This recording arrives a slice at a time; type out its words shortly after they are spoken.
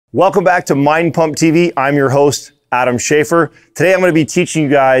Welcome back to Mind Pump TV. I'm your host, Adam Schaefer. Today I'm going to be teaching you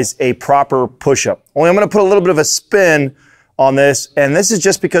guys a proper push-up. Only I'm going to put a little bit of a spin on this, and this is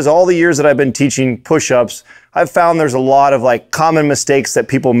just because all the years that I've been teaching push-ups, I've found there's a lot of common mistakes that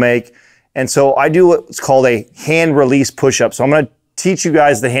people make, and so I do what's called a hand release push-up. So I'm going to teach you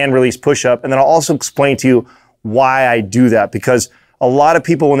guys the hand release push-up, and then I'll also explain to you why I do that, because a lot of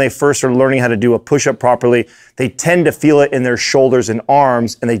people, when they first are learning how to do a push-up properly, they tend to feel it in their shoulders and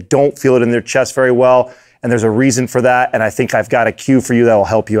arms, and they don't feel it in their chest very well. And there's a reason for that, and I think I've got a cue for you that will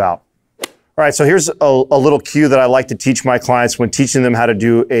help you out. All right, so here's a little cue that I like to teach my clients when teaching them how to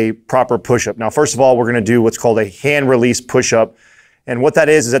do a proper push-up. Now, first of all, we're gonna do what's called a hand release push-up. And what that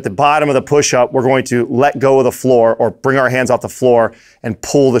is at the bottom of the push-up, we're going to let go of the floor or bring our hands off the floor and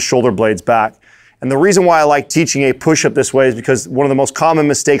pull the shoulder blades back. And the reason why I like teaching a push-up this way is because one of the most common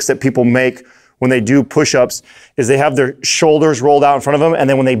mistakes that people make when they do push-ups is they have their shoulders rolled out in front of them, and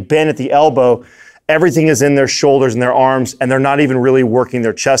then when they bend at the elbow, everything is in their shoulders and their arms, and they're not even really working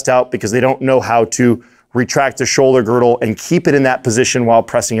their chest out because they don't know how to retract the shoulder girdle and keep it in that position while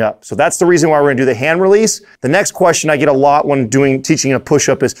pressing up. So that's the reason why we're gonna do the hand release. The next question I get a lot when teaching a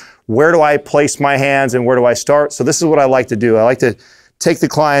push-up is, where do I place my hands and where do I start? So this is what I like to do. I like to take the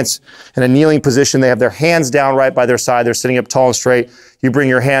clients in a kneeling position. They have their hands down right by their side. They're sitting up tall and straight. You bring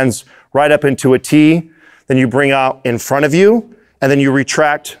your hands right up into a T, then you bring out in front of you, and then you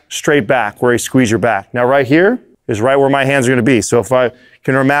retract straight back where you squeeze your back. Now right here is right where my hands are gonna be. So if I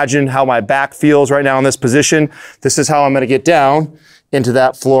can imagine how my back feels right now in this position, this is how I'm gonna get down into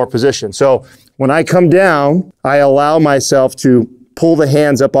that floor position. So when I come down, I allow myself to pull the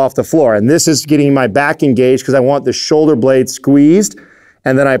hands up off the floor. And this is getting my back engaged because I want the shoulder blade squeezed.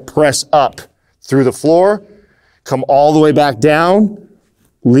 And then I press up through the floor, come all the way back down,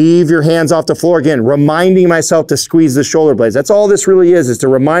 leave your hands off the floor again, reminding myself to squeeze the shoulder blades. That's all this really is to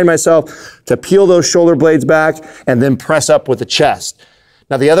remind myself to peel those shoulder blades back and then press up with the chest.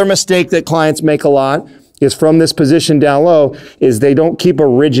 Now, the other mistake that clients make a lot is from this position down low is they don't keep a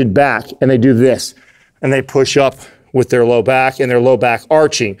rigid back and they do this and they push up with their low back and their low back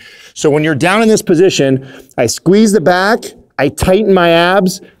arching. So when you're down in this position, I squeeze the back, I tighten my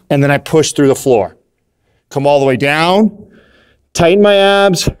abs, and then I push through the floor. Come all the way down, tighten my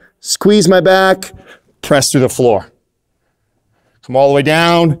abs, squeeze my back, press through the floor. Come all the way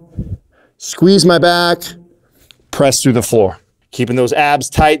down, squeeze my back, press through the floor. Keeping those abs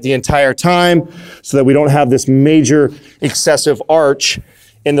tight the entire time so that we don't have this major excessive arch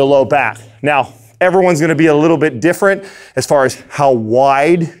in the low back. Now, everyone's gonna be a little bit different as far as how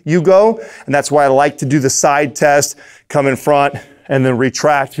wide you go. And that's why I like to do the side test, come in front and then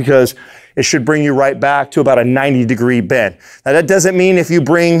retract, because it should bring you right back to about a 90-degree bend. Now that doesn't mean if you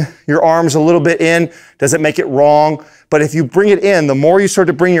bring your arms a little bit in, doesn't make it wrong. But if you bring it in, the more you start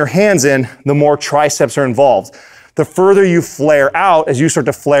to bring your hands in, the more triceps are involved. The further you flare out, as you start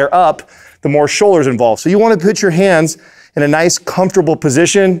to flare up, the more shoulders involved. So you wanna put your hands in a nice, comfortable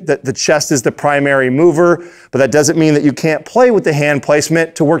position, that the chest is the primary mover, but that doesn't mean that you can't play with the hand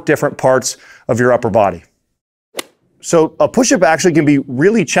placement to work different parts of your upper body. So a push-up actually can be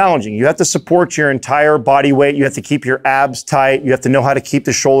really challenging. You have to support your entire body weight. You have to keep your abs tight. You have to know how to keep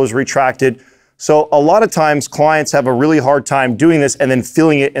the shoulders retracted. So a lot of times clients have a really hard time doing this and then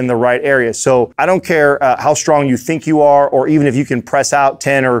feeling it in the right area. So I don't care how strong you think you are, or even if you can press out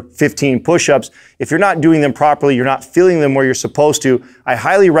 10 or 15 push-ups, if you're not doing them properly, you're not feeling them where you're supposed to, I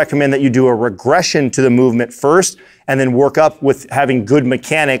highly recommend that you do a regression to the movement first and then work up with having good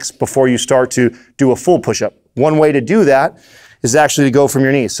mechanics before you start to do a full push-up. One way to do that is actually to go from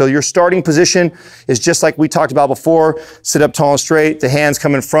your knees. So your starting position is just like we talked about before. Sit up tall and straight, the hands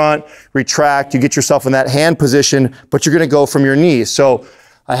come in front, retract, you get yourself in that hand position, but you're gonna go from your knees. So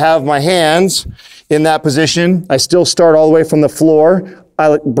I have my hands in that position. I still start all the way from the floor.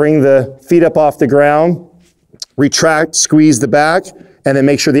 I bring the feet up off the ground, retract, squeeze the back, and then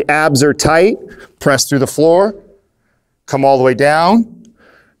make sure the abs are tight, press through the floor, come all the way down,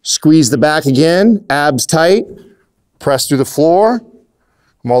 squeeze the back again, abs tight, press through the floor,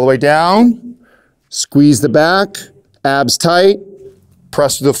 come all the way down, squeeze the back, abs tight,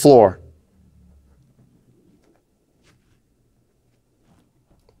 press through the floor.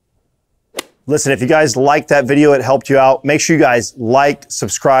 Listen, if you guys liked that video, it helped you out, make sure you guys like,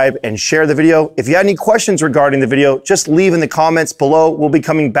 subscribe, and share the video. If you had any questions regarding the video, just leave in the comments below. We'll be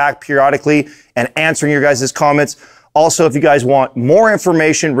coming back periodically and answering your guys' comments. Also, if you guys want more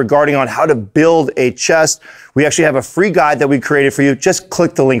information regarding on how to build a chest, we actually have a free guide that we created for you. Just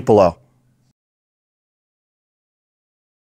click the link below.